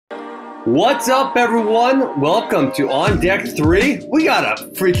What's up, everyone? Welcome to On Deck 3. We got a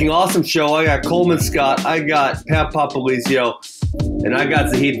freaking awesome show. I got Coleman Scott, I got Popolizio, and I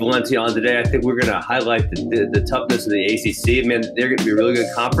got Zahid Valencia on today. I think we're going to highlight the toughness of the ACC. Man, they're going to be a really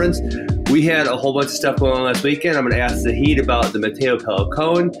good conference. We had a whole bunch of stuff going on last weekend. I'm going to ask Zahid about the Mateo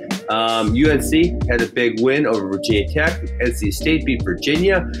Pellicone. UNC had a big win over Virginia Tech. NC State beat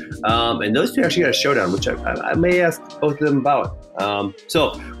Virginia. And those two actually got a showdown, which I may ask both of them about.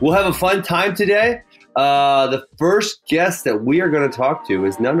 So we'll have a fun time today. The first guest that we are going to talk to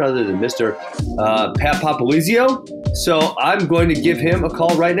is none other than Mr. Popolizio. So I'm going to give him a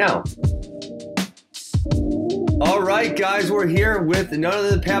call right now. All right, guys, we're here with none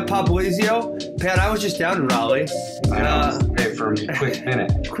other than Popolizio. Pat, I was just down in Raleigh. For a quick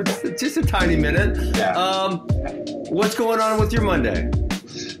minute. Just a tiny minute. Yeah. What's going on with your Monday?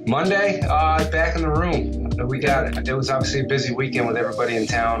 Monday, back in the room. It was obviously a busy weekend with everybody in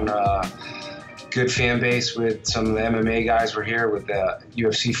town. Good fan base with some of the MMA guys were here with the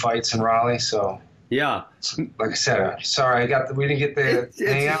UFC fights in Raleigh. So yeah, like I said, sorry we didn't get to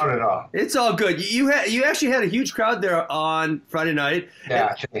hang out at all. It's all good. You actually had a huge crowd there on Friday night.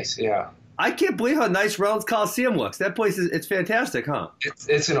 Yeah, thanks. Yeah. I can't believe how nice Reynolds Coliseum looks. That place it's fantastic, huh?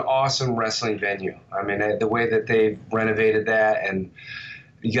 It's an awesome wrestling venue. I mean, the way that they've renovated that, and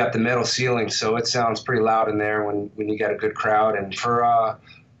you got the metal ceiling, so it sounds pretty loud in there when you got a good crowd. And for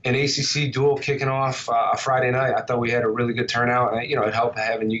an ACC duel kicking off Friday night, I thought we had a really good turnout. And, it helped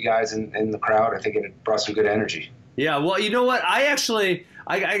having you guys in the crowd. I think it brought some good energy. Yeah, well, you know what? I guess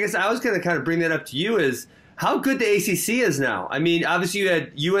I was going to kind of bring that up to you is how good the ACC is now. I mean, obviously you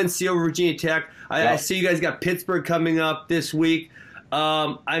had UNC over Virginia Tech. I see you guys got Pittsburgh coming up this week.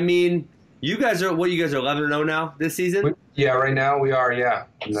 I mean, you guys are 11-0 now this season? Yeah, right now we are, yeah.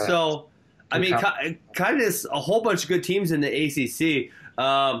 So, I mean, kind of a whole bunch of good teams in the ACC.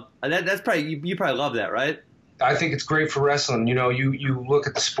 And that's probably you probably love that, right? I think it's great for wrestling. You look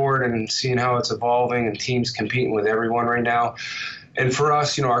at the sport and seeing how it's evolving and teams competing with everyone right now. And for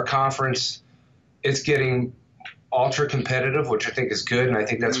us, our conference, it's getting ultra competitive, which I think is good. And I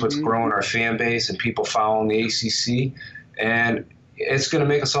think that's what's growing our fan base and people following the ACC. And it's going to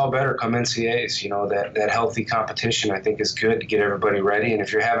make us all better come NCAAs. That healthy competition, I think, is good to get everybody ready. And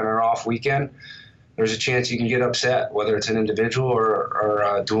if you're having an off weekend, there's a chance you can get upset, whether it's an individual or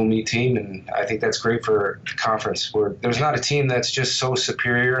a dual meet team. And I think that's great for the conference, where there's not a team that's just so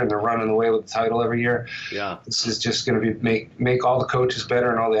superior and they're running away with the title every year. Yeah, this is just going to be make all the coaches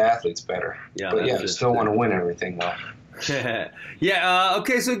better and all the athletes better. Yeah, but you still want to win everything though. Yeah.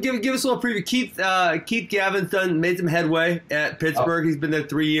 Okay. So give us a little preview. Keith Gavin's made some headway at Pittsburgh. He's been there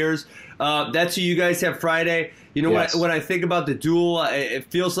 3 years. That's who you guys have Friday. Yes. When I think about the duel, it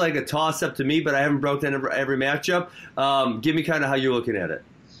feels like a toss-up to me, but I haven't broke down every matchup. Give me kind of how you're looking at it.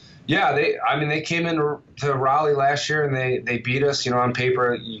 Yeah, they came into Raleigh last year and they beat us. On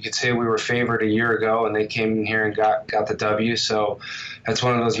paper, you could say we were favored a year ago, and they came in here and got the W. So that's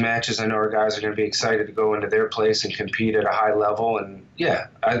one of those matches I know our guys are going to be excited to go into their place and compete at a high level. And yeah,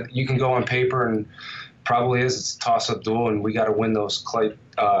 you can go on paper and probably it's a toss-up duel, and we got to win those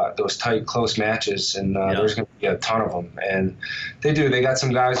tight, close matches. And there's going to be a ton of them, and they do. They got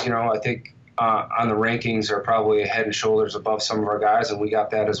some guys. I think. On the rankings are probably head and shoulders above some of our guys, and we got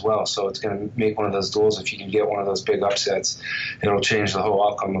that as well. So it's going to make one of those duels. If you can get one of those big upsets, it'll change the whole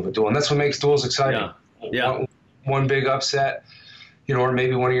outcome of a duel. And that's what makes duels exciting. Yeah. One big upset, or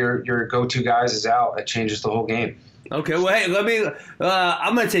maybe one of your go-to guys is out. It changes the whole game. Okay, well, hey,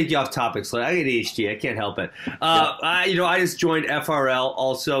 I'm going to take you off topic. So I get ADHD. I can't help it. I just joined FRL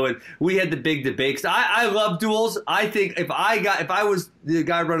also, and we had the big debate. 'Cause I love duels. I think if I was the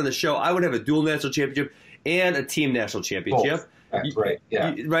guy running the show, I would have a dual national championship and a team national championship. That's right,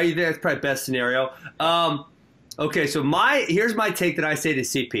 yeah. Right, that's probably the best scenario. Okay, so here's my take that I say to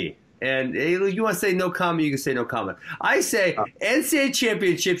CP. And you want to say no comment, you can say no comment. I say NCAA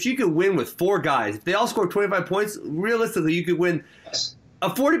championships, you could win with 4 guys. If they all score 25 points, realistically, you could win. A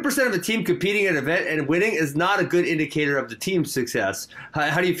 40% of a team competing at an event and winning is not a good indicator of the team's success.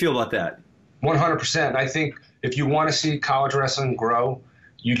 How do you feel about that? 100%. I think if you want to see college wrestling grow,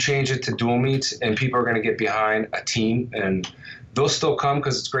 you change it to dual meets, and people are going to get behind a team. And they'll still come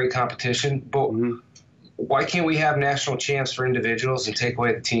because it's great competition. But why can't we have national champs for individuals and take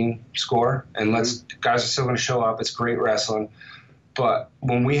away the team score? And guys are still going to show up. It's great wrestling. But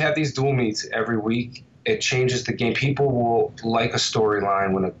when we have these dual meets every week, it changes the game. People will like a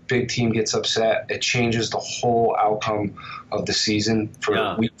storyline. When a big team gets upset, it changes the whole outcome of the season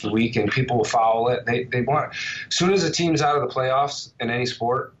for week to week, and people will follow it. They want, as soon as a team's out of the playoffs in any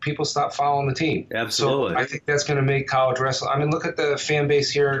sport, people stop following the team. Absolutely. So I think that's going to make college wrestling. I mean, look at the fan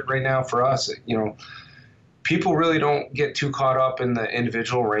base here right now for us. You know, people really don't get too caught up in the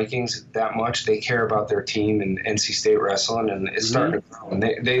individual rankings that much. They care about their team and NC State wrestling, and it's starting to grow. And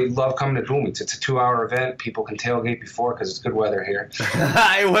they love coming to dual meets. It's a 2-hour event. People can tailgate before because it's good weather here.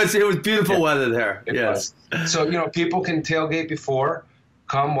 It was beautiful weather there. Yes. So, you know, people can tailgate before,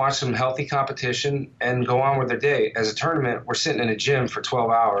 come watch some healthy competition, and go on with their day. As a tournament, we're sitting in a gym for 12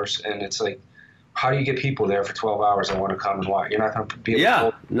 hours, and it's like, how do you get people there for 12 hours that want to come and watch? You're not going to be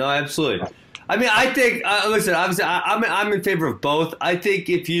able to. No, absolutely. I mean, I think, listen, obviously, I'm in favor of both. I think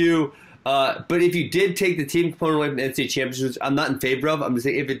if you did take the team component away from the NCAA championships, I'm not in favor of. I'm just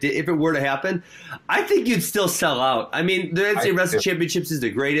saying if it were to happen, I think you'd still sell out. I mean, the NCAA wrestling championships is the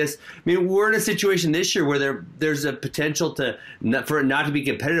greatest. I mean, we're in a situation this year where there's a potential for it not to be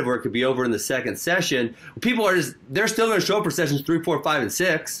competitive, or it could be over in the second session. People they're still going to show up for sessions 3, 4, 5, and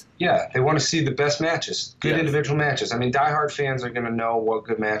 6. Yeah, they want to see the best matches, good individual matches. I mean, diehard fans are going to know what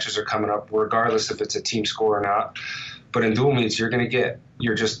good matches are coming up, regardless if it's a team score or not. But in dual meets, we're going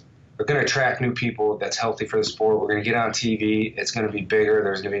to attract new people that's healthy for the sport. We're going to get on TV. It's going to be bigger.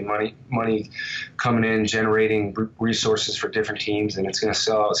 There's going to be money coming in, generating resources for different teams, and it's going to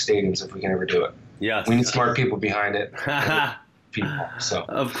sell out stadiums if we can ever do it. Yes. We need smart people behind it. People. So.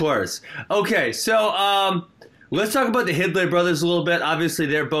 Of course. Okay, so let's talk about the Hidlay brothers a little bit. Obviously,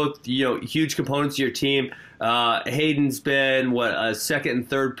 they're both huge components of your team. Hayden's been second and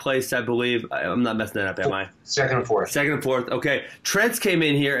third place, I believe. I'm not messing that up, am I? Second and fourth. Second and fourth. Okay. Trent's came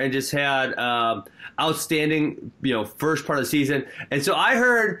in here and just had outstanding, first part of the season. And so I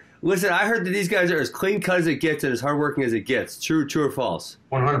heard that these guys are as clean cut as it gets and as hardworking as it gets. True or false?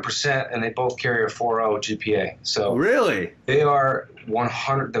 100%, and they both carry a 4.0 GPA. So really, they are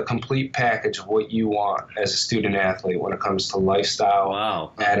 100 the complete package of what you want as a student athlete when it comes to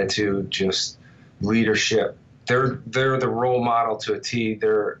lifestyle, attitude, just leadership. They're the role model to a T.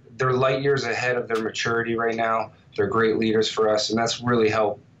 They're light years ahead of their maturity right now. They're great leaders for us, and that's really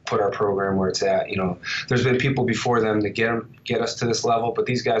helped put our program where it's at. There's been people before them that get us to this level, but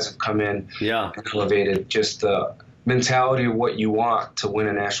these guys have come in and elevated just the mentality of what you want to win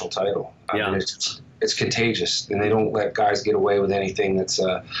a national title. I mean, it's contagious, and they don't let guys get away with anything that's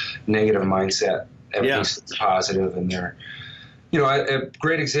a negative mindset. Everything's positive, and they're a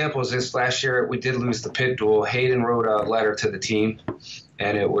great example is this. Last year we did lose the pit duel. Hayden wrote a letter to the team,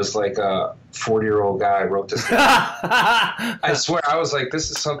 and it was like a 40-year-old guy wrote this letter. I swear, I was like,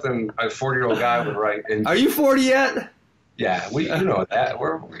 this is something a 40-year-old guy would write. And are you 40 yet? Yeah, you know that.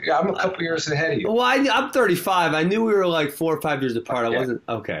 I'm a couple years ahead of you. Well, I'm 35. I knew we were like 4 or 5 years apart. I wasn't.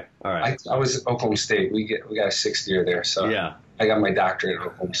 Okay, all right. I was at Oklahoma State. We got a sixth year there, so I got my doctorate at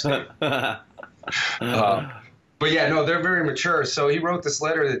Oklahoma State. But yeah, no, they're very mature. So he wrote this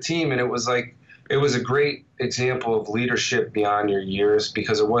letter to the team, and it was a great example of leadership beyond your years,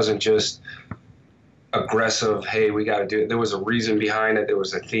 because it wasn't just aggressive, hey, we got to do it. There was a reason behind it. There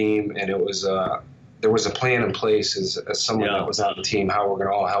was a theme, and there was a plan in place as someone that was on the team, how we're going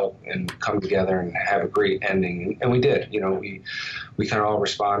to all help and come together and have a great ending. And we did. We kind of all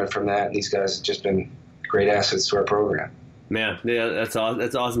responded from that, and these guys have just been great assets to our program. Man, yeah, that's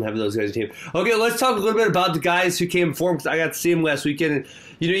awesome having those guys on the team. Okay, let's talk a little bit about the guys who came and formed, because I got to see them last weekend. And,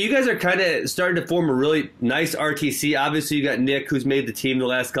 you guys are kind of starting to form a really nice RTC. Obviously, you got Nick, who's made the team the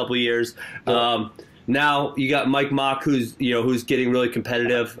last couple of years. Now you got Mike Mock, who's getting really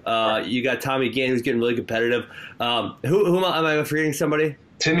competitive. You got Tommy Gann, who's getting really competitive. Who am I forgetting? Somebody?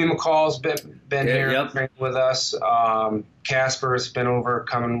 Timmy McCall's been here training with us. Casper's been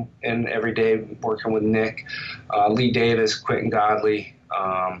coming in every day, working with Nick. Lee Davis, Quentin Godley.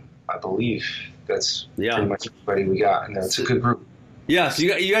 I believe that's pretty much everybody we got in there. It's a good group. Yeah, so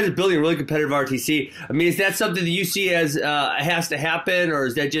you guys are building a really competitive RTC. I mean, is that something that you see as has to happen, or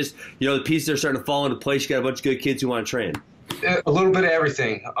is that just the pieces are starting to fall into place? You got a bunch of good kids who want to train. A little bit of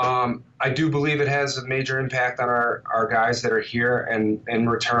everything. I do believe it has a major impact on our guys that are here, and in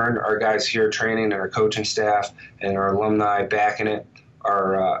return, our guys here training and our coaching staff and our alumni backing it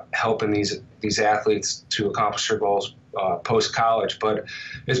are helping these athletes to accomplish their goals post-college. But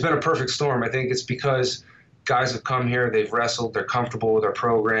it's been a perfect storm. I think it's because guys have come here, they've wrestled, they're comfortable with our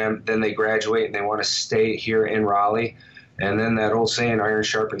program, then they graduate and they want to stay here in Raleigh. And then that old saying, iron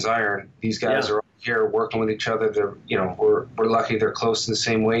sharpens iron. These guys are here working with each other. They're, we're lucky they're close to the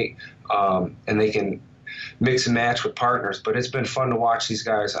same weight, and they can mix and match with partners. But it's been fun to watch these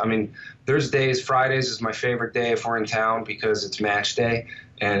guys. I mean, there's days, Fridays is my favorite day if we're in town because it's match day.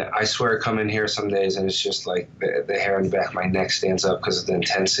 And I swear I come in here some days and it's just like the hair on the back of my neck stands up because of the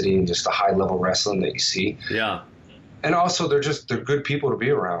intensity and just the high-level wrestling that you see. Yeah. And also, they're good people to be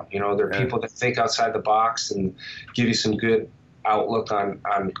around. You know, they're people that think outside the box and give you some good outlook on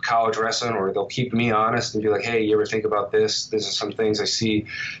college wrestling, or they'll keep me honest and be like, hey, you ever think about this? These are some things I see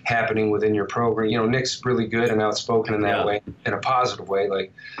happening within your program. You know, Nick's really good and outspoken in that way, in a positive way.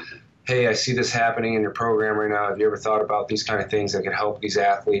 Like, hey, I see this happening in your program right now. Have you ever thought about these kind of things that could help these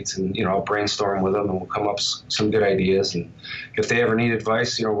athletes? And, you know, I'll brainstorm with them and we'll come up with some good ideas. And if they ever need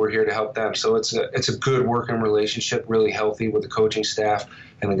advice, you know, we're here to help them. So it's a good working relationship, really healthy with the coaching staff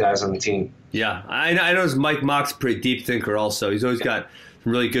and the guys on the team. Yeah, I know Mike Mock's a pretty deep thinker also. He's always got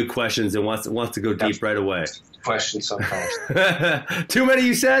some really good questions and wants to go deep right away. Questions sometimes. Too many,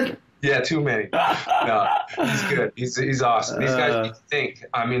 you said? Yeah, too many. No, he's good. He's awesome. These guys need to think.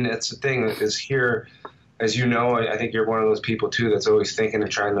 I mean, it's the thing that is here, as you know, I think you're one of those people too that's always thinking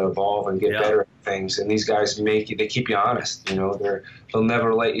and trying to evolve and get better at things. And these guys they keep you honest. You know, they'll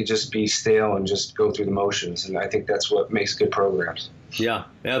never let you just be stale and just go through the motions. And I think that's what makes good programs. Yeah,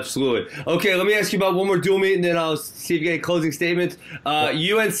 absolutely. Okay, let me ask you about one more dual meet, and then I'll see if you get any closing statements.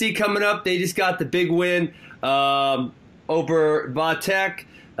 UNC coming up. They just got the big win over Vatech.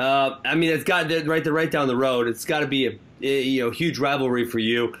 I mean, it's got right down the road. It's got to be a huge rivalry for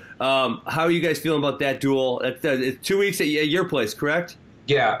you. How are you guys feeling about that duel? It's 2 weeks at your place, correct?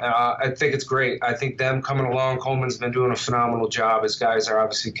 Yeah, I think it's great. I think them coming along, Coleman's been doing a phenomenal job. His guys are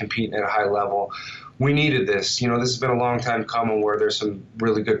obviously competing at a high level. We needed this. You know, this has been a long time coming where there's some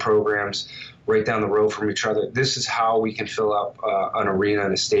really good programs right down the road from each other. This is how we can fill up an arena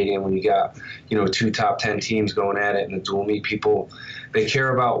and a stadium when you got, you know, 2 top 10 teams going at it in the dual meet. People, they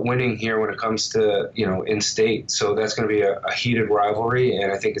care about winning here when it comes to, you know, in-state. So that's going to be a heated rivalry,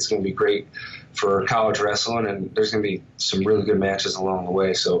 and I think it's going to be great for college wrestling, and there's going to be some really good matches along the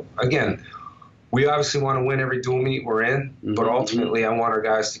way. So, again, we obviously want to win every dual meet we're in, but ultimately I want our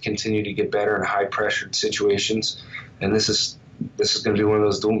guys to continue to get better in high-pressured situations, and this is going to be one of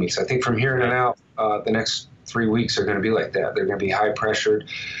those dual meets. I think from here on out, the next 3 weeks are going to be like that. They're going to be high-pressured,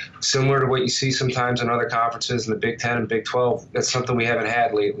 similar to what you see sometimes in other conferences in the Big Ten and Big 12. That's something we haven't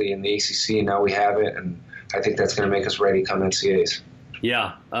had lately in the ACC, and now we have it, and I think that's going to make us ready come NCAAs.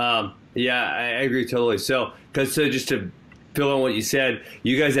 Yeah, I agree totally. So just to fill on what you said,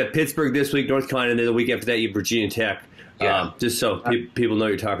 you guys have Pittsburgh this week, North Carolina, and then the week after that you have Virginia Tech. Just so people know what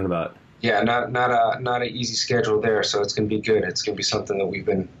you're talking about. Yeah, not an easy schedule there, so it's going to be good. It's going to be something that we've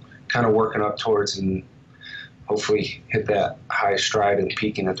been kind of working up towards and hopefully hit that high stride and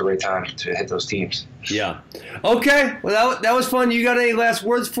peaking at the right time to hit those teams. Yeah. Okay. Well, that was fun. You got any last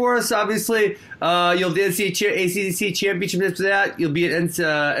words for us? Obviously, you'll have the ACC championship after that. You'll be at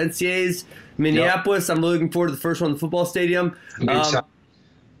NCAA's Minneapolis. Yep. I'm looking forward to the first one in the football stadium.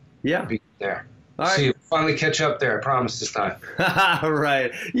 Yeah. Be there. All right. See you. Finally catch up there. I promise this time.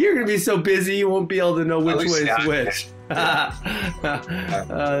 Right. You're going to be so busy you won't be able to know which way is which.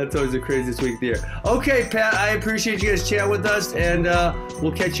 That's always the craziest week of the year. Okay, Pat, I appreciate you guys chatting with us, and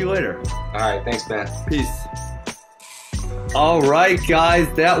we'll catch you later. All right. Thanks, Ben. Peace. All right, guys.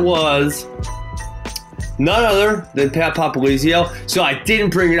 That was none other than Pat Popolizio. So I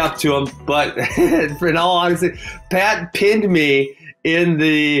didn't bring it up to him, but in all honesty, Pat pinned me in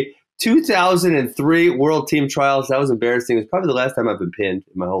the 2003 World Team Trials. That was embarrassing. It was probably the last time I've been pinned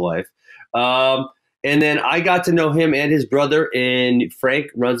in my whole life. And then I got to know him and his brother, and Frank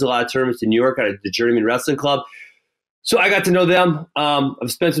runs a lot of tournaments in New York at the Journeyman Wrestling Club. So I got to know them.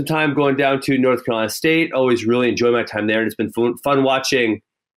 I've spent some time going down to North Carolina State. Always really enjoy my time there. And it's been fun watching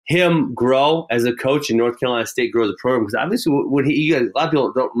him grow as a coach in North Carolina State, grow the program. Because obviously, when a lot of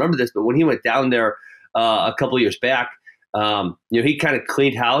people don't remember this, but when he went down there a couple of years back, he kind of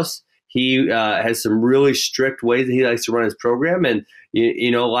cleaned house. He has some really strict ways that he likes to run his program, and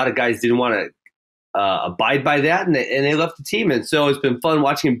a lot of guys didn't want to abide by that, and they left the team. And so it's been fun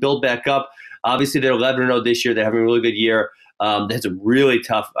watching him build back up. Obviously, they're 11-0 this year. They're having a really good year. They had some really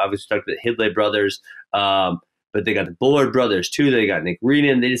tough, obviously, talked about the Hidlay brothers, but they got the Bullard brothers too. They got Nick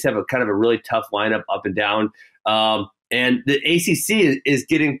Reenan. They just have a kind of a really tough lineup up and down. And the ACC is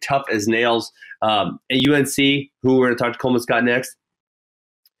getting tough as nails. At UNC, who we're going to talk to Coleman Scott next,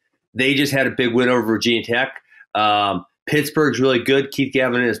 they just had a big win over Virginia Tech. Pittsburgh's really good. Keith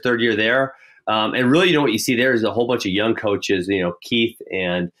Gavin in his third year there. And really, what you see there is a whole bunch of young coaches. Keith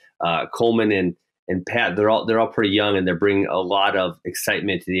and Coleman and Pat. They're all pretty young, and they're bringing a lot of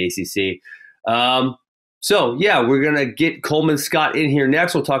excitement to the ACC. So yeah, we're gonna get Coleman Scott in here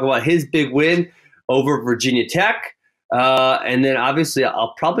next. We'll talk about his big win over at Virginia Tech. And then obviously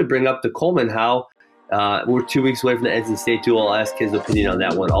I'll probably bring up the Coleman how we're 2 weeks away from the NC State duel. I'll ask his opinion on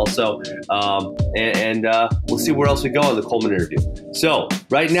that one also. And we'll see where else we go on the Coleman interview. So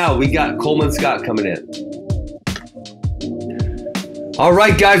right now we got Coleman Scott coming in. All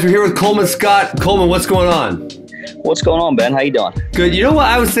right, guys, we're here with Coleman Scott. Coleman, what's going on? What's going on, Ben? How you doing? Good. You know what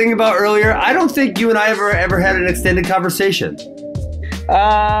I was thinking about earlier? I don't think you and I ever had an extended conversation.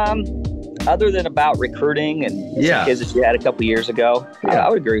 Other than about recruiting and some kids that you had a couple years ago, I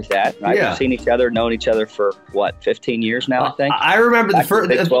would agree with that. Right? We've seen each other, known each other for, what, 15 years now, I think? I remember the first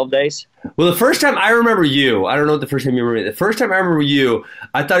 12 days. Well, the first time I remember you, I don't know what the first time you remember me. The first time I remember you,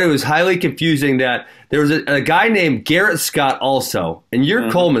 I thought it was highly confusing that there was a guy named Garrett Scott also, and you're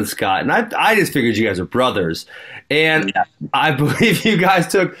Coleman Scott, and I just figured you guys are brothers. And I believe you guys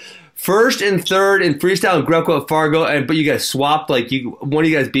took first and third in freestyle and Greco at Fargo, but you guys swapped. Like one of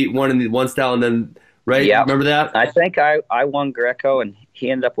you guys beat one in the one style, and then Yeah. Remember that? I think I won Greco, and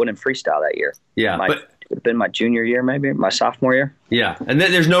he ended up winning freestyle that year. Yeah, but it would have been my junior year, maybe my sophomore year. Yeah, and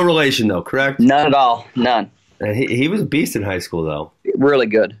then there's no relation though, correct? None at all, none. And he was a beast in high school though. Really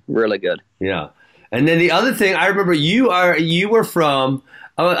good, really good. Yeah, and then the other thing I remember you were from.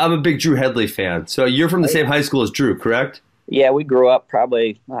 I'm a big Drew Hidlay fan, so you're from the same high school as Drew, correct? Yeah, we grew up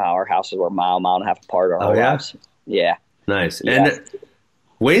probably, our houses were a mile and a half apart our whole lives. Yeah. Nice. Yeah. And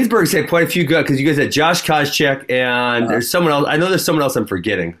Waynesburg's had quite a few good, because you guys had Josh Koscheck, and there's someone else. I know there's someone else I'm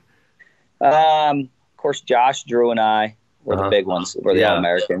forgetting. Of course, Josh, Drew, and I were the big ones. We're the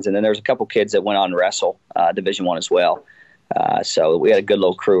All-Americans. And then there's a couple kids that went on to wrestle Division I as well. So we had a good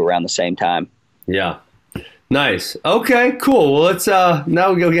little crew around the same time. Yeah. Nice. Okay, cool. Well, let's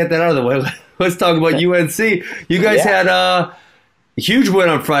now we go get that out of the way. Let's talk about UNC. You guys had a huge win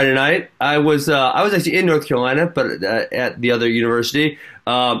on Friday night. I was actually in North Carolina, but at the other university,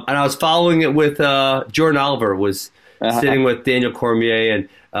 and I was following it with Jordan Oliver was sitting with Daniel Cormier,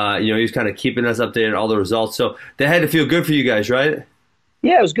 and he was kind of keeping us updated on all the results. So that had to feel good for you guys, right?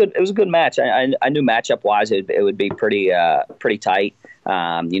 Yeah, it was good. It was a good match. I knew matchup wise it would be pretty tight.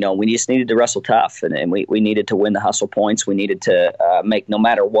 We just needed to wrestle tough, and we needed to win the hustle points. We needed to make, no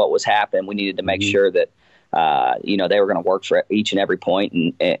matter what was happening, we needed to make sure that they were going to work for each and every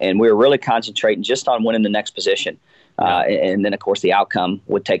point, and we were really concentrating just on winning the next position. And then of course the outcome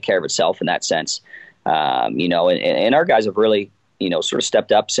would take care of itself in that sense. And our guys have really sort of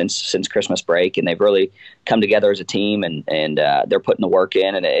stepped up since Christmas break, and they've really come together as a team, and they're putting the work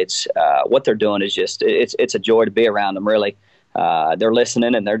in, and it's what they're doing is just it's a joy to be around them. Really, they're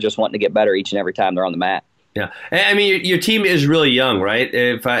listening, and they're just wanting to get better each and every time they're on the mat. Yeah, I mean your team is really young, right?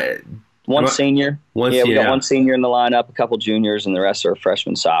 One senior, we got one senior in the lineup, a couple juniors, and the rest are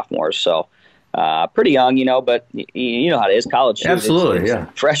freshmen, sophomores. So pretty young, but you know how it is, college. Absolutely,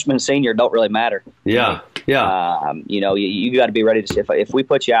 Freshman, senior don't really matter. Yeah. You got to be ready to see if we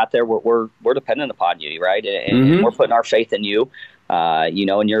put you out there, we're dependent upon you, right? And we're putting our faith in you, and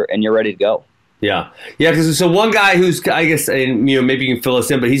you're ready to go. Yeah. Because so one guy who's, I guess, maybe you can fill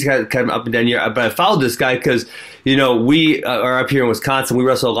us in, but he's kind of up and down here. But I followed this guy because we are up here in Wisconsin. We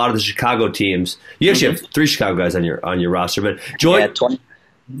wrestle a lot of the Chicago teams. You actually have 3 Chicago guys on your roster, but Joy.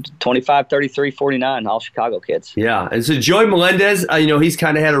 25, 33, 49, all Chicago kids. Yeah, and so Joey Melendez, he's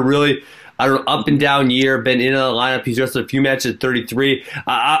kind of had a really, up and down year, been in the lineup. He's wrestled a few matches at 33.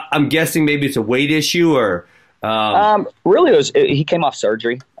 I'm guessing maybe it's a weight issue or. Really, he came off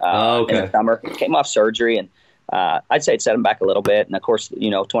surgery in the summer. He came off surgery, and I'd say it set him back a little bit. And of course,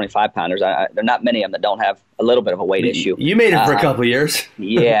 25-pounders, there are not many of them that don't have a little bit of a weight issue. You made it for a couple of years.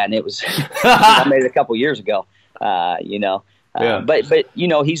 Yeah, and it was I made it a couple of years ago. But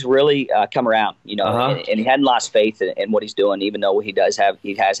he's really come around, and he hadn't lost faith in what he's doing, even though he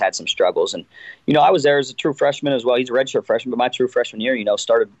has had some struggles. And I was there as a true freshman as well. He's a redshirt freshman, but my true freshman year,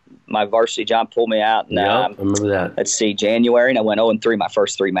 started my varsity. John pulled me out, and I remember that. Let's see, January, and I went 0-3 my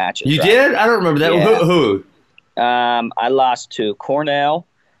first 3 matches. You did? I don't remember that. Yeah. Who? I lost to Cornell.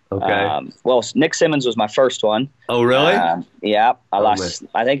 Okay. Nick Simmons was my first one. Oh, really? Yeah. I lost.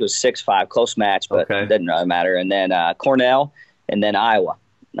 I think it was 6-5, close match, but it didn't really matter. And then Cornell, and then Iowa,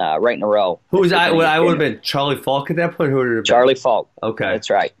 right in a row. Who was Iowa? I would have been Charlie Falk at that point. Who would it have been? Charlie Falk. Okay. That's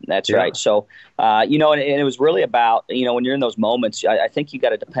right. Right. So, and it was really about, when you're in those moments, I think you got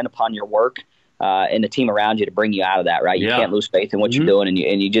to depend upon your work and the team around you to bring you out of that, right? You can't lose faith in what you're doing,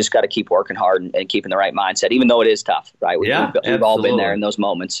 and you just got to keep working hard and keeping the right mindset, even though it is tough, right? We've all been there in those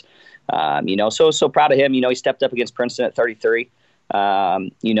moments. So proud of him. He stepped up against Princeton at 33.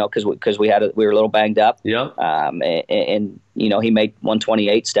 Because we were a little banged up. Yeah. And he made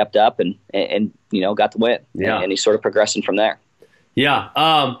 128, stepped up, and got the win. Yeah. And he's sort of progressing from there. Yeah.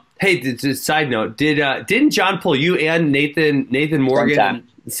 Hey, just side note, didn't John pull you and Nathan Morgan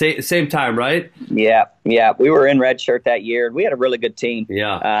same time, right? Yeah. We were in red shirt that year. We had a really good team.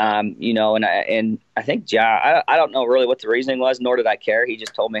 Yeah. You know, and I think John, I don't know really what the reasoning was, nor did I care. He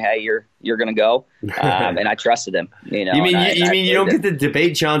just told me, hey, you're going to go. And I trusted him, you know. You mean you don't get to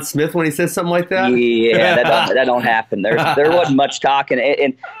debate John Smith when he says something like that? Yeah, that don't happen. There wasn't much talking.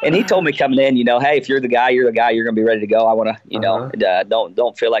 And he told me coming in, you know, hey, if you're the guy, you're going to be ready to go. I want to, you know,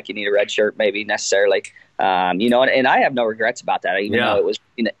 don't feel like you need a red shirt maybe necessarily. You know, and I have no regrets about that. Even though it was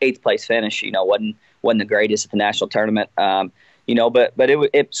in the 8th place finish, you know, wasn't the greatest at the national tournament. You know, but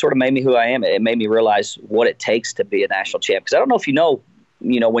it sort of made me who I am. It made me realize what it takes to be a national champ. Because I don't know if you know,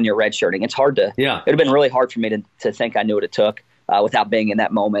 when you're redshirting, it's hard to. Yeah. It would have been really hard for me to think I knew what it took without being in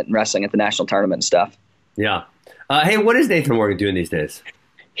that moment and wrestling at the national tournament and stuff. Yeah. Hey, what is Nathan Morgan doing these days?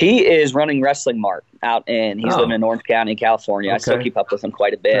 He is running Wrestling Mart out he's living in Orange County, California. Okay. I still keep up with him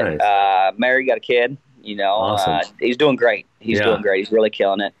quite a bit. Nice. Married, got a kid. You know, awesome. He's doing great. He's doing great. He's really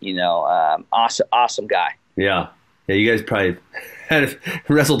killing it. You know, awesome guy. Yeah. Yeah, you guys probably had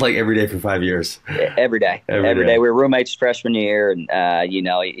wrestled like every day for 5 years. Yeah, every day. Every day. We were roommates freshman year, and you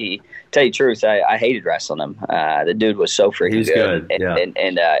know, he tell you the truth, I hated wrestling him. The dude was so freaking good.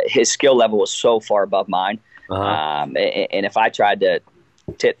 And his skill level was so far above mine. And if I tried to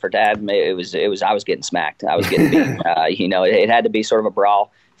tit for tat, it was I was getting smacked. I was getting beat. You know, it had to be sort of a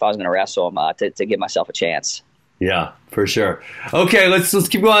brawl if I was going to wrestle him to give myself a chance. Yeah, for sure. Okay, let's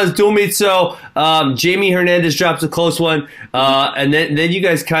keep going on this dual meet. So Jamie Hernandez drops a close one, and then you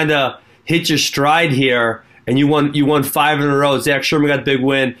guys kind of hit your stride here, and you won 5 in a row. Zach Sherman got the big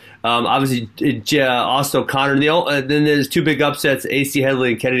win. Obviously, Austin O'Connor. Then there's 2 big upsets: AC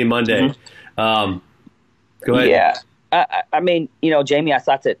Hidlay and Kennedy Monday. Mm-hmm. Go ahead. Yeah. I mean, you know, Jamie, I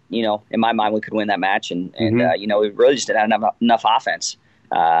thought that, you know, in my mind we could win that match, and you know, we really just didn't have enough offense.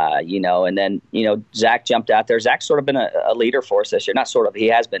 You know, and then, you know, Zach jumped out there. Zach's sort of been a leader for us this year. Not sort of, he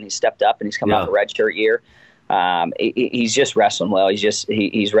has been. He's stepped up, and he's come off a redshirt year. He's just wrestling well.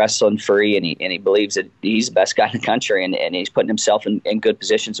 He's wrestling free, and he believes that he's the best guy in the country, and he's putting himself in good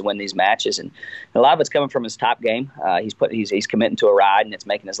positions to win these matches. And a lot of it's coming from his top game. He's committing to a ride, and it's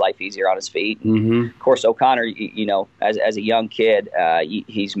making his life easier on his feet. And of course, O'Connor, you know, as a young kid,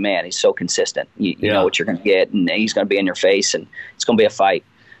 he's so consistent. You know what you're going to get, and he's going to be in your face, and it's going to be a fight.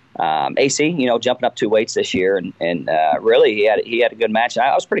 AC, you know, jumping up 2 weights this year, and really he had a good match. And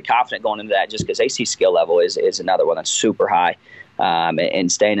I was pretty confident going into that, just because AC's skill level is another one that's super high,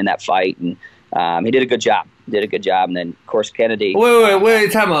 and staying in that fight. And he did a good job. And then of course Kennedy.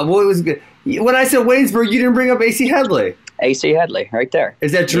 Wait, time out. What was good? When I said Waynesburg, you didn't bring up AC Hidlay. AC Hidlay, right there.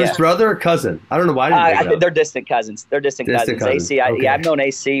 Is that Drew's brother or cousin? I don't know why I didn't bring it up. They're distant cousins. AC, okay. I've known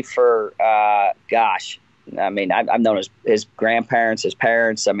AC for gosh. I mean, I've known his grandparents, his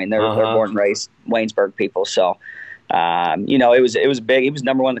parents. I mean, they're born and raised Waynesburg people. So, you know, it was big. He was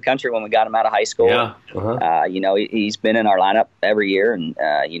 #1 in the country when we got him out of high school. Yeah. You know, he's been in our lineup every year, and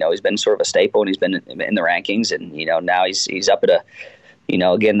you know, he's been sort of a staple, and he's been in the rankings. And you know, now he's up at a, you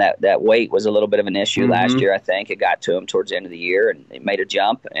know, again, that weight was a little bit of an issue last year. I think it got to him towards the end of the year, and it made a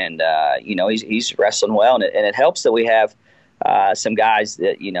jump. And you know, he's wrestling well, and it helps that we have some guys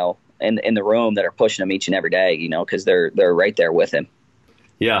that, you know, in the room that are pushing him each and every day, you know, because they're right there with him.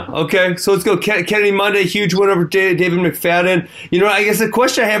 Yeah. Okay. So let's go. Kennedy Monday, huge win over David McFadden. You know, I guess the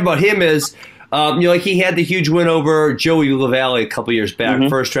question I have about him is, you know, like he had the huge win over Joey LaValle a couple years back,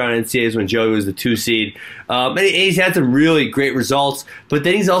 first round NCAAs when Joey was the 2 seed. And he's had some really great results, but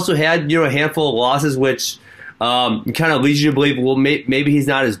then he's also had, you know, a handful of losses, which kind of leads you to believe, well, maybe he's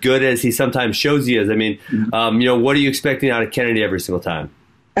not as good as he sometimes shows he is. I mean, you know, what are you expecting out of Kennedy every single time?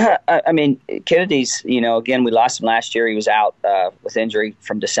 I mean, Kennedy's, you know, again, we lost him last year. He was out with injury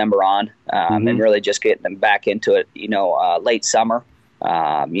from December on, and really just getting him back into it, you know, late summer.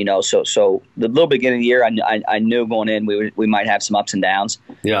 You know, so the little beginning of the year, I knew going in we might have some ups and downs.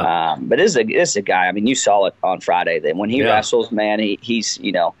 Yeah. But this is a guy. I mean, you saw it on Friday. That when he wrestles, man, he's,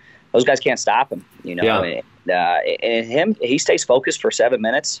 you know, those guys can't stop him. You know, and he stays focused for 7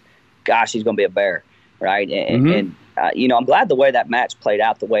 minutes. Gosh, he's going to be a bear, right? And you know, I'm glad the way that match played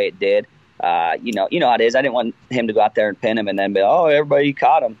out the way it did. You know how it is. I didn't want him to go out there and pin him and then be, oh, everybody, he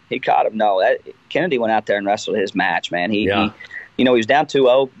caught him. No, Kennedy went out there and wrestled his match, man. He you know, he was down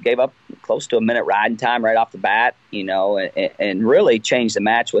 2-0, gave up close to a minute riding time right off the bat, you know, and really changed the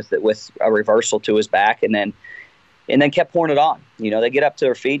match with a reversal to his back, and then kept pouring it on. You know, they get up to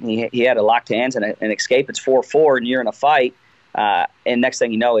their feet, and he had a locked hands and an escape. It's 4-4, and you're in a fight. And next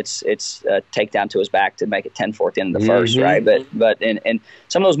thing you know, it's a takedown to his back to make it 10-4 at the end of the first, right? But in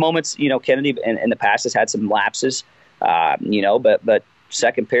some of those moments, you know, Kennedy in the past has had some lapses, you know, but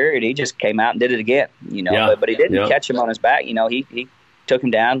second period, he just came out and did it again. But he didn't catch him on his back. He took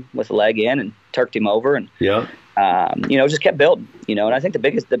him down with the leg in and turked him over, and just kept building. And I think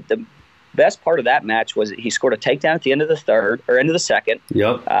the best part of that match was that he scored a takedown at the end of the third or end of the second.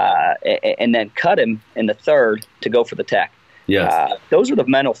 And then cut him in the third to go for the tech. Those are the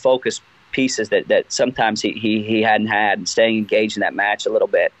mental focus pieces that sometimes he hadn't had, and staying engaged in that match a little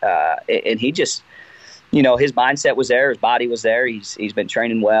bit. And he just, his mindset was there, his body was there. He's been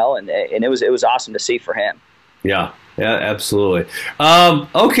training well, and it was awesome to see for him. Yeah, absolutely.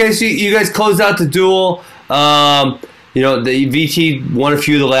 Okay, so you guys closed out the duel. The VT won a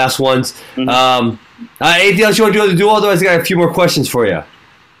few of the last ones. Anything else you want to do with the duel? Otherwise, I got a few more questions for you.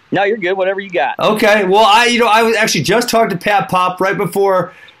 No, you're good. Whatever you got. Okay. Well, I was actually just talking to Pat Pop right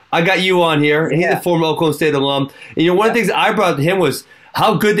before I got you on here. He's a former Oklahoma State alum. And, one of the things I brought to him was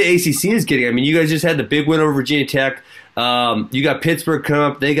how good the ACC is getting. I mean, you guys just had the big win over Virginia Tech. You got Pittsburgh coming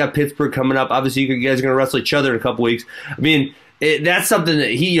up. They got Pittsburgh coming up. Obviously, you guys are going to wrestle each other in a couple weeks. I mean, that's something that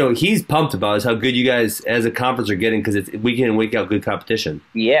he's pumped about, is how good you guys as a conference are getting, because it's week in and week out good competition.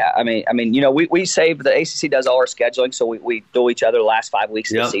 Yeah, I mean, we save, the ACC does all our scheduling, so we duel each other the last 5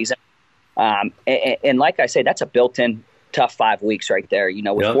 weeks of the season. And like I say, that's a built-in tough 5 weeks right there.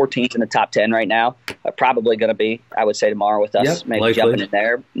 With 4 teams in the top 10 right now, probably going to be, I would say, tomorrow with us maybe likely jumping in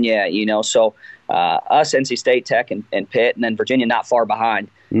there. Yeah, so us, NC State, Tech, and Pitt, and then Virginia not far behind.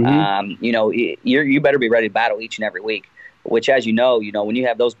 You better be ready to battle each and every week. Which, as you know, when you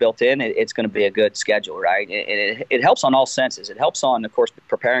have those built in, it's going to be a good schedule, right? It helps on all senses. It helps on, of course,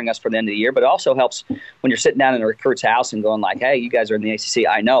 preparing us for the end of the year, but it also helps when you're sitting down in a recruit's house and going like, "Hey, you guys are in the ACC,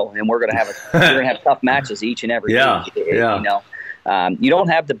 I know, and we're going to have tough matches each and every week." You don't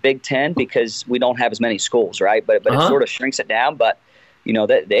have the Big Ten because we don't have as many schools, right? But it sort of shrinks it down. But the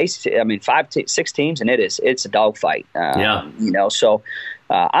ACC, I mean, 6 teams, and it's a dogfight. So.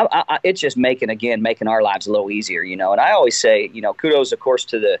 It's just making our lives a little easier, and I always say, kudos, of course,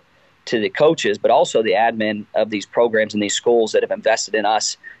 to the coaches, but also the admin of these programs and these schools that have invested in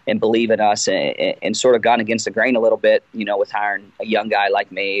us and believe in us, and sort of gone against the grain a little bit, with hiring a young guy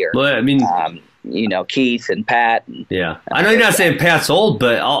like me, or Keith and Pat. I know you're not saying Pat's old,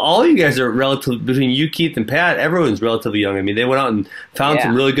 but all you guys are relatively, between you, Keith, and Pat, everyone's relatively young. I mean, they went out and found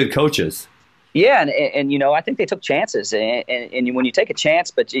some really good coaches. Yeah, and I think they took chances, and when you take a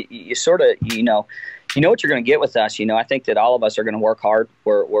chance, but you sort of you know what you're going to get with us. I think that all of us are going to work hard.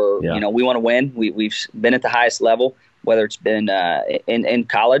 We're we want to win. We've been at the highest level, whether it's been in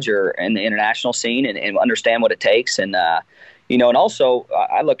college or in the international scene, and understand what it takes. And and also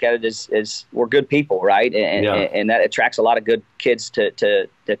I look at it as we're good people, right? And that attracts a lot of good kids to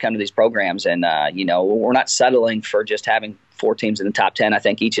come to these programs. And we're not settling for just having 4 teams in the top 10. I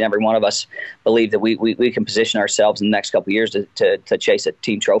think each and every one of us believe that we can position ourselves in the next couple of years to chase a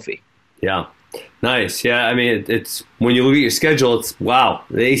team trophy. Yeah. Nice. Yeah. I mean, it's when you look at your schedule, it's wow.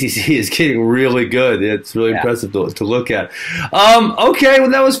 The ACC is getting really good. It's really impressive to look at. Okay. Well,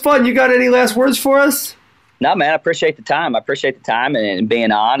 that was fun. You got any last words for us? No, man, I appreciate the time. I appreciate the time and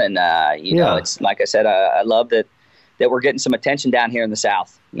being on. And, it's like I said, I love that we're getting some attention down here in the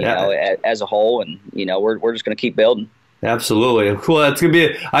South, you know, as a whole. And, we're just going to keep building. Absolutely. Cool. That's going to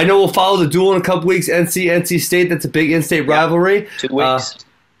be I know we'll follow the duel in a couple weeks. NC State, that's a big in-state rivalry. 2 weeks.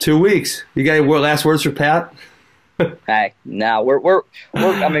 2 weeks. You got any last words for Pat? Hey, no,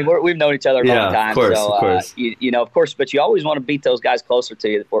 we've known each other a long time. Of course, but you always want to beat those guys closer to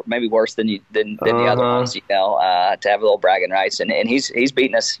you, or maybe worse than the other ones, to have a little bragging rights. And he's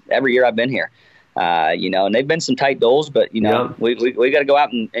beaten us every year I've been here. And they've been some tight duels, but we got to go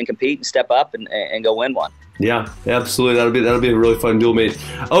out and compete and step up and go win one. Yeah, absolutely. That'll be a really fun duel, mate.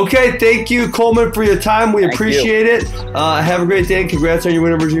 Okay, thank you, Coleman, for your time. We appreciate it. Have a great day, and congrats on your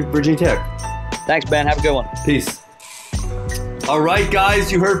win over Virginia Tech. Thanks, Ben. Have a good one. Peace. All right,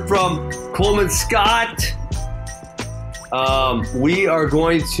 guys, you heard from Coleman Scott. We are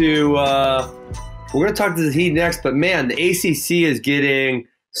going to talk to Zahid next, but man, the ACC is getting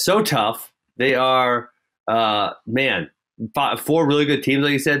so tough. They are 4 really good teams,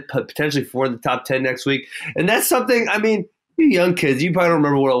 like you said, potentially 4 in the top 10 next week. And that's something, I mean, you young kids, you probably don't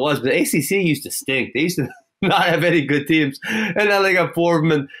remember what it was, but the ACC used to stink. They used to not have any good teams. And now they got 4 of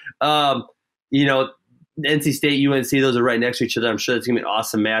them. And, NC State, UNC, those are right next to each other. I'm sure it's going to be an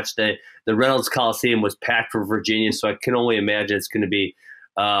awesome match. The Reynolds Coliseum was packed for Virginia, so I can only imagine it's going to be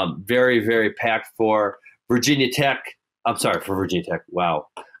very, very packed for Virginia Tech. I'm sorry, for Virginia Tech. Wow.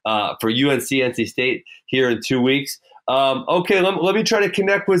 For UNC, NC State here in 2 weeks. Okay, let me try to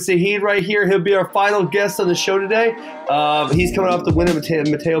connect with Zahid right here. He'll be our final guest on the show today. He's coming off the win of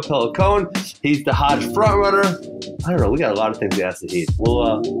Mateo Pellicone. He's the Hodge frontrunner. I don't know. We got a lot of things to ask Zahid.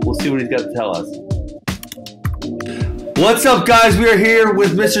 We'll see what he's got to tell us. What's up, guys? We are here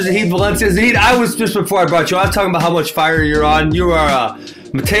with Mr. Zahid Valencia. Zahid, just before I brought you, I was talking about how much fire you're on. You are a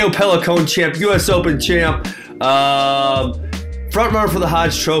Mateo Pellicone champ, U.S. Open champ, frontrunner for the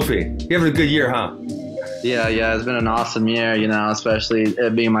Hodge Trophy. You having a good year, huh? Yeah, it's been an awesome year, especially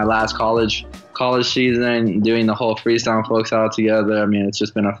it being my last college season, doing the whole freestyle folks out together. I mean, it's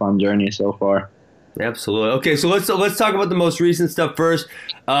just been a fun journey so far. Absolutely. Okay, so let's talk about the most recent stuff first.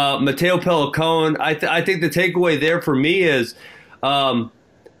 Mateo Pellicone. I think the takeaway there for me is,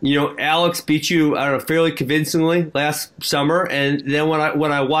 Alex beat you, I don't know, fairly convincingly last summer, and then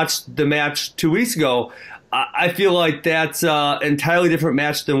when I watched the match 2 weeks ago, I feel like that's an entirely different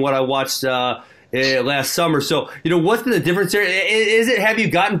match than what I watched last summer. So, what's been the difference there? Have you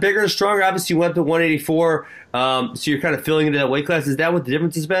gotten bigger and stronger? Obviously, you went to 184, so you're kind of filling into that weight class. Is that what the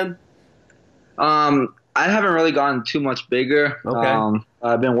difference has been? I haven't really gotten too much bigger. Okay.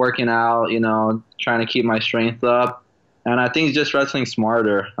 I've been working out, trying to keep my strength up, and I think just wrestling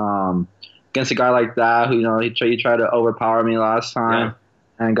smarter. Against a guy like that, who he tried to overpower me last time,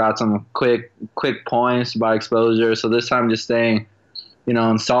 and got some quick points by exposure. So this time, just staying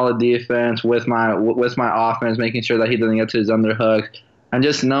in solid defense with my offense, making sure that he doesn't get to his underhook, and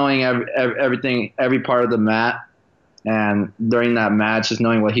just knowing every part of the mat, and during that match, just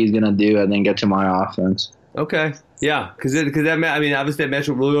knowing what he's gonna do, and then get to my offense. Okay, yeah, because that match, I mean, obviously that match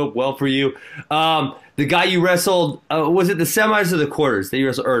went really well for you. The guy you wrestled, was it the semis or the quarters that you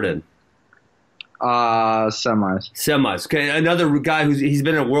wrestled Erden? Semis. Okay, another guy he's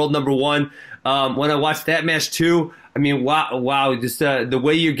been a world number one. When I watched that match too, I mean, wow! Just the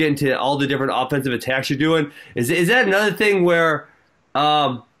way you're getting to all the different offensive attacks you're doing. Is that another thing where,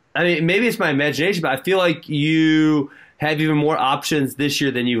 I mean, maybe it's my imagination, but I feel like you have even more options this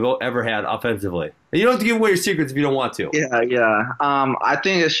year than you've ever had offensively. And you don't have to give away your secrets if you don't want to. Yeah. I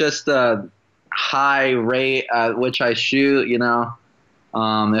think it's just the high rate at which I shoot.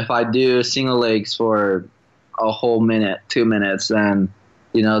 If I do single legs for a whole minute, 2 minutes, then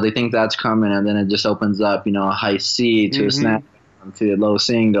they think that's coming, and then it just opens up, a high C to a snap to a low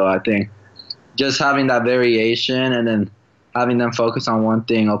single. I think just having that variation and then having them focus on one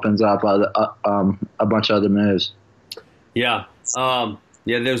thing opens up a bunch of other moves. Yeah.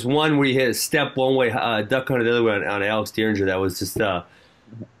 There's one where you hit a step one way, duck under the other way on Alex Dieringer. That was just it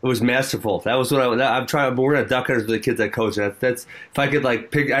was masterful. That was what I'm trying. But we're gonna duck unders with the kids I coach. That's if I could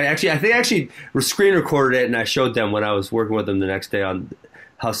pick. I think I actually screen recorded it and I showed them when I was working with them the next day on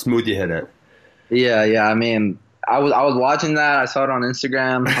how smooth you hit it. Yeah. I mean, I was watching that. I saw it on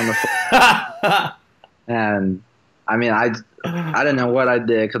Instagram on the and I mean, I didn't know what I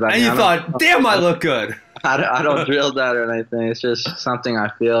did because I thought, damn, I look good. I don't drill that or anything. It's just something I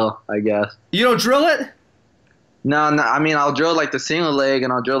feel, I guess. You don't drill it? No. I mean, I'll drill the single leg,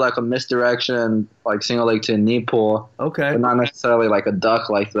 and I'll drill a misdirection, single leg to a knee pull. Okay. But not necessarily a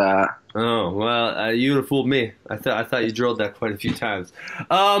duck like that. Oh, well, you would have fooled me. I thought you drilled that quite a few times.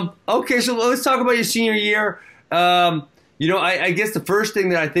 Okay, so let's talk about your senior year. I guess the first thing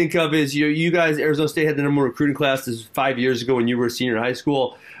that I think of is you guys, Arizona State had the number one recruiting class. This was 5 years ago when you were a senior in high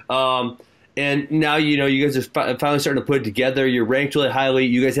school. And now, you guys are finally starting to put it together. You're ranked really highly.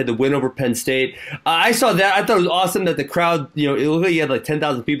 You guys had the win over Penn State. I saw that. I thought it was awesome that the crowd, it looked like you had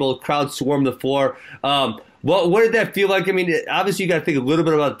 10,000 people. The crowd swarmed the floor. What did that feel like? I mean, obviously you got to think a little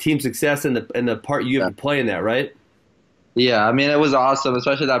bit about team success and the part you have to play in that, right? Yeah, I mean, it was awesome,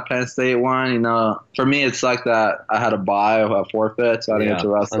 especially that Penn State one. For me, it's like that I had a bye or a forfeit, so I didn't get to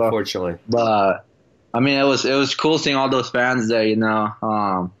wrestle. Unfortunately. But, I mean, it was cool seeing all those fans there,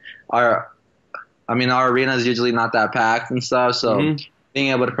 Our arena is usually not that packed and stuff, so being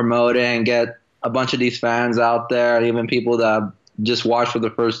able to promote it and get a bunch of these fans out there, and even people that just watched for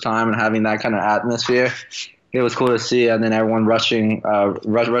the first time and having that kind of atmosphere, it was cool to see. And then everyone rushing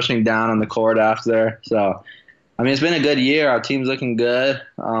down on the court after. So, I mean, it's been a good year. Our team's looking good.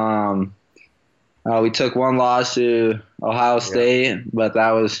 We took one loss to Ohio State, but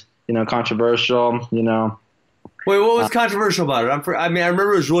that was controversial. Wait, what was controversial about it? I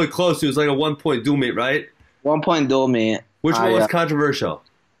remember it was really close. It was like a 1 point dual meet, right? 1 point dual meet. Which one was controversial?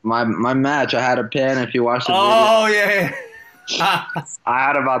 My match. I had a pin. If you watched the video. Oh yeah. I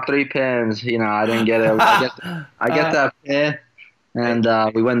had about 3 pins. I didn't get it. I get that pin,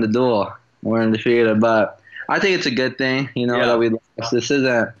 and we win the duel. We're undefeated, but I think it's a good thing. That we lost.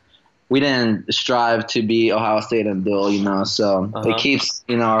 We didn't strive to beat Ohio State in duel. So it keeps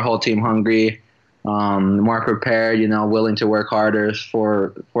our whole team hungry. more prepared, willing to work harder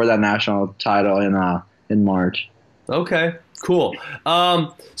for that national title in March. Okay, cool.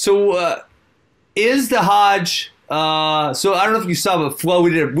 So is the Hodge? So I don't know if you saw, but Flo,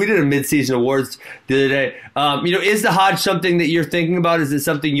 we did a midseason awards the other day. Is the Hodge something that you're thinking about? Is it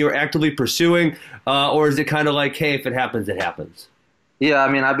something you're actively pursuing, or is it kind of like, hey, if it happens, it happens? Yeah,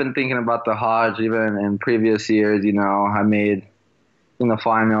 I've been thinking about the Hodge even in previous years. I made in the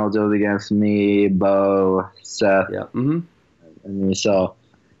finals. It was against me, Bo, Seth, and me. So,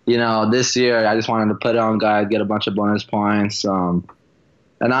 this year I just wanted to put it on guys, get a bunch of bonus points, and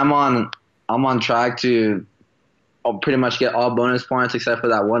I'm on track to pretty much get all bonus points except for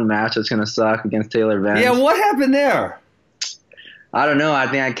that one match that's gonna suck against Taylor Vance. Yeah, what happened there? I don't know. I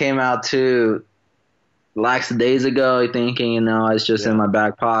think I came out too lax days ago, thinking it's just in my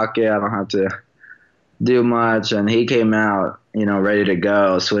back pocket. I don't have to do much, and he came out, ready to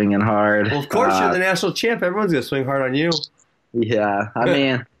go, swinging hard. Well, of course, you're the national champ. Everyone's gonna swing hard on you. Yeah,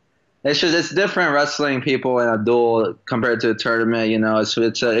 it's different wrestling people in a duel compared to a tournament.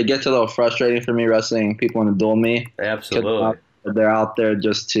 It gets a little frustrating for me wrestling people in a duel. Absolutely, they're out there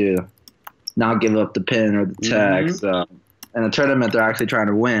just to not give up the pin or the tag. So in a tournament, they're actually trying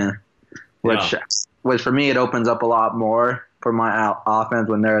to win, which for me it opens up a lot more for my offense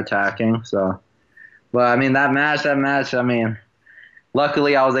when they're attacking. So. But, that match,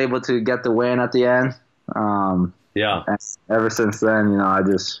 luckily I was able to get the win at the end. And ever since then, I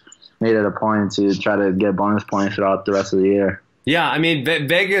just made it a point to try to get bonus points throughout the rest of the year. Yeah,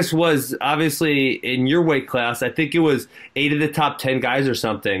 Vegas was obviously in your weight class. I think it was 8 of the top 10 guys or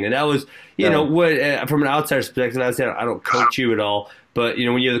something. And that was, what from an outsider's perspective, I don't coach you at all. But,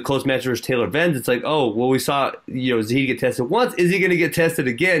 when you have the close match versus Taylor Vance, it's like, oh, well, we saw, Zahid get tested once. Is he going to get tested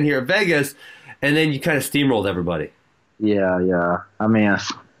again here at Vegas? And then you kind of steamrolled everybody. Yeah.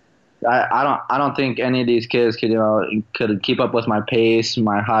 I don't think any of these kids could keep up with my pace,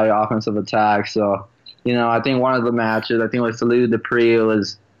 my high offensive attack. So, I think one of the matches, I think it was Salute Dupree, it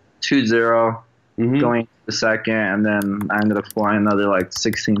was 2-0 going to the second, and then I ended up scoring another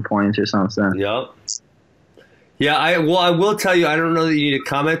 16 points or something. Yep. Yeah, I will tell you, I don't know that you need to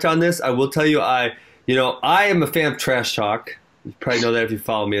comment on this. I will tell you, I am a fan of trash talk. You probably know that if you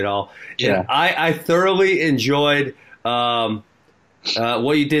follow me at all. Yeah. And I thoroughly enjoyed what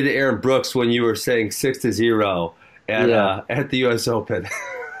you did to Aaron Brooks when you were saying 6-0 at the U.S. Open.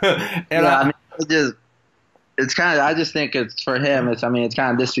 And I just think it's for him. It's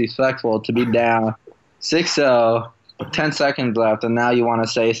kind of disrespectful to be down 6-0, 10 seconds left, and now you want to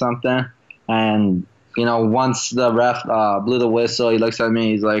say something. And once the ref blew the whistle, he looks at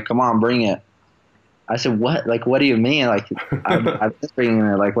me. He's like, "Come on, bring it." I said, what? What do you mean? I'm just bringing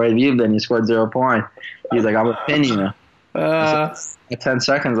it. Where have you been? You scored 0 points. He's like, I'm a pin you. At 10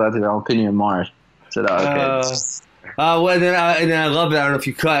 seconds left, I'll pin you in March. I said, oh, okay. And then I love it. I don't know if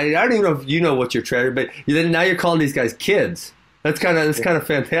you cut. I don't even know if you know what you're trading, but now you're calling these guys kids. That's kind of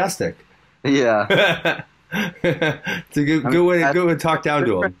fantastic. Yeah. It's a good way to talk down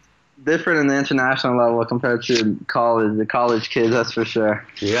to them. Different in the international level compared to the college kids, that's for sure.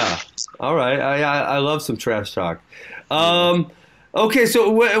 Yeah. All right. I love some trash talk. Okay,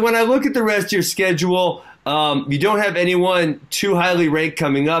 so when I look at the rest of your schedule, you don't have anyone too highly ranked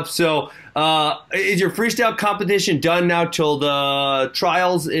coming up. So is your freestyle competition done now till the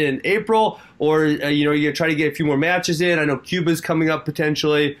trials in April? Or, you're going to try to get a few more matches in? I know Cuba's coming up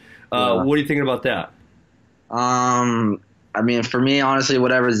potentially. What are you thinking about that? For me, honestly,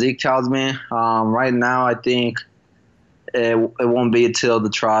 whatever Zeke tells me, right now I think it won't be until the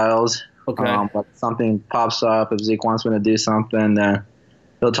trials. Okay. But something pops up, if Zeke wants me to do something, then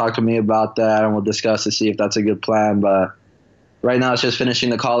he'll talk to me about that, and we'll discuss to see if that's a good plan. But right now it's just finishing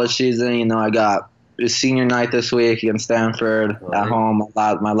the college season. I got the senior night this week against Stanford at home,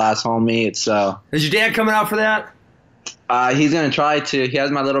 my last home meet. So is your dad coming out for that? He's going to try to. He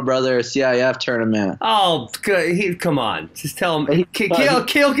has my little brother's CIF tournament. Oh, good. Come on. Just tell him.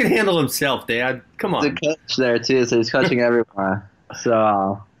 Kale can handle himself, Dad. Come on. He's a coach there, too, so he's coaching everyone.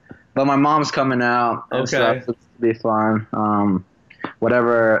 So, but my mom's coming out. Okay. So it's going to be fun.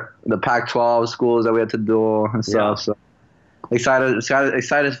 Whatever the Pac-12 schools that we had to do and stuff. Yeah. So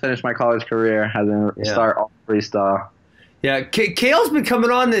excited to finish my college career and start all freestyle. Yeah, Kale's been coming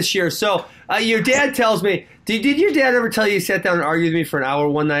on this year. So your dad tells me, did your dad ever tell you he sat down and argued with me for an hour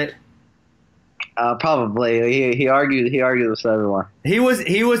one night? Probably. He argued with everyone. He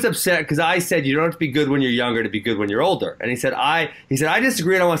was upset because I said you don't have to be good when you're younger to be good when you're older. And he said I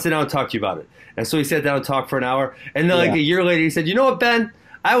disagree and I want to sit down and talk to you about it. And so he sat down and talked for an hour. And then a year later he said, you know what, Ben?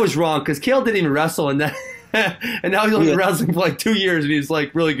 I was wrong because Kale didn't even wrestle and now he's only wrestling for 2 years and he's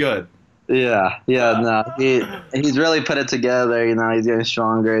really good. Yeah, no, he's really put it together. You know, he's getting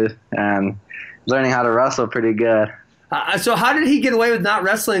stronger and learning how to wrestle pretty good. So how did he get away with not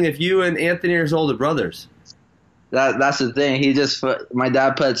wrestling if you and Anthony are his older brothers? That's the thing. My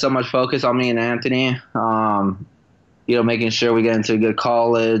dad put so much focus on me and Anthony. You know, making sure we get into a good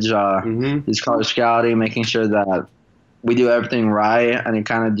college. He's college scouting, making sure that we do everything right, and he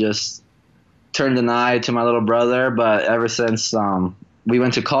kind of just turned an eye to my little brother. But ever since we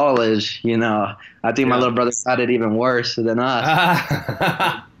went to college, you know, I think my little brother had it even worse than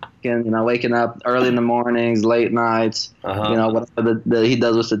us. And, you know, waking up early in the mornings, late nights, you know, whatever he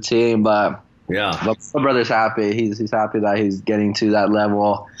does with the team. But my brother's happy. He's happy that he's getting to that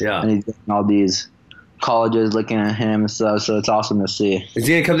level. Yeah, and he's getting all these colleges looking at him and stuff. So it's awesome to see. Is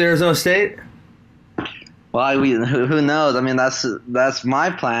he gonna come to Arizona State? Well, who knows? I mean, that's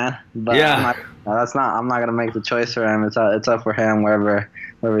my plan. But I'm not gonna make the choice for him. It's up for him wherever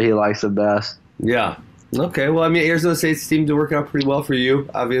he likes it best. Yeah. Okay. Well, I mean, Arizona State seemed to work out pretty well for you.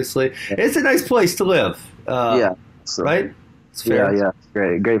 Obviously, it's a nice place to live. Right? It's fair. Yeah.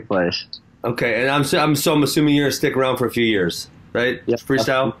 It's great place. Okay, and I'm assuming you're gonna stick around for a few years, right? Yeah.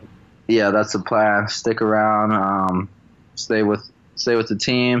 Freestyle. Yeah, that's the plan. Stick around. Stay with the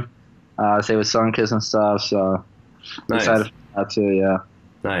team. Stay with Sunkiss and stuff. So nice. Excited for that too. Yeah.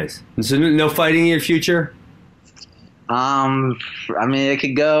 Nice. And so no fighting in your future? I mean, it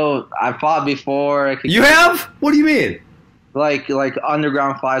could go. I fought before. You have? What do you mean? Like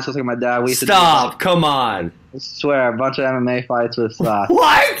underground fights with my dad. Stop! Come on. I swear, a bunch of MMA fights with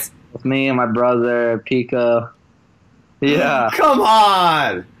what? With me and my brother, Pico. Yeah. Come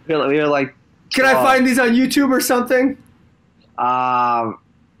on. We were like. Can I find these on YouTube or something? I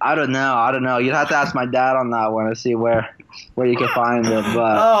don't know. You'd have to ask my dad on that one to see where you can find it.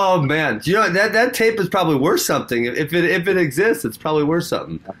 But oh man, do you know that tape is probably worth something. If it exists, it's probably worth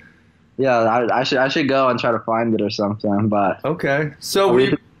something. Yeah, I should go and try to find it or something. But okay, so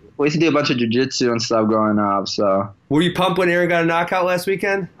we used to do a bunch of jiu-jitsu and stuff growing up. So were you pumped when Aaron got a knockout last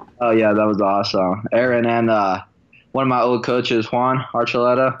weekend? Oh yeah, that was awesome. Aaron and one of my old coaches, Juan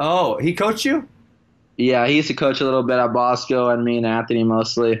Archuleta. Oh, he coached you? Yeah, he used to coach a little bit at Bosco and me and Anthony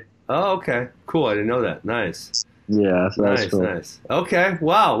mostly. Oh, okay. Cool. I didn't know that. Nice. Yeah, so that's cool. Nice. Okay.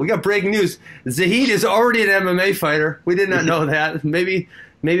 Wow. We got breaking news. Zahid is already an MMA fighter. We did not know that. Maybe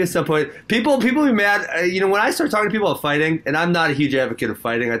at some point. People be mad. You know, when I start talking to people about fighting, and I'm not a huge advocate of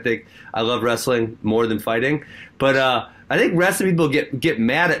fighting. I think I love wrestling more than fighting. But I think wrestling people get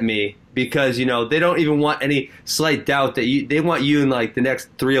mad at me because, you know, they don't even want any slight doubt that they want you in like the next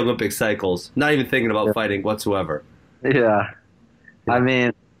 3 Olympic cycles, not even thinking about fighting whatsoever. Yeah. I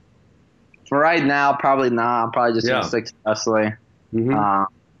mean, for right now, probably not. I'm probably just going to stick to wrestling.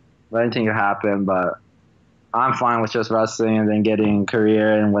 But anything could happen, but I'm fine with just wrestling and then getting a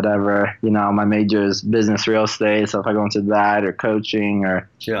career and whatever. You know, my major is business real estate, so if I go into that or coaching or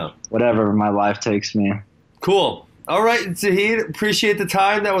whatever my life takes me. Cool. All right, Zahid, appreciate the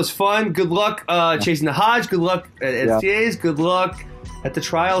time. That was fun. Good luck chasing the Hodge. Good luck at NCAAs. Good luck at the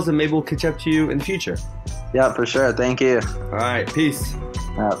trials, and maybe we'll catch up to you in the future. Yeah, for sure. Thank you. All right, peace.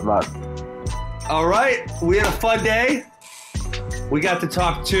 Bye. All right, we had a fun day. We got to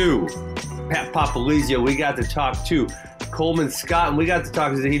talk to Pat Popolizio. We got to talk to Coleman Scott, and we got to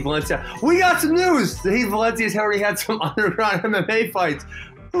talk to Zahid Valencia. We got some news. Zahid Valencia's already had some underground MMA fights.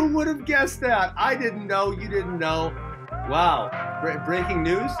 Who would have guessed that? I didn't know. You didn't know. Wow. Breaking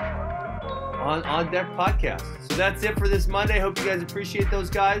news on Deck Podcast. So that's it for this Monday. Hope you guys appreciate those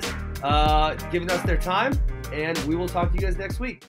guys giving us their time. And we will talk to you guys next week.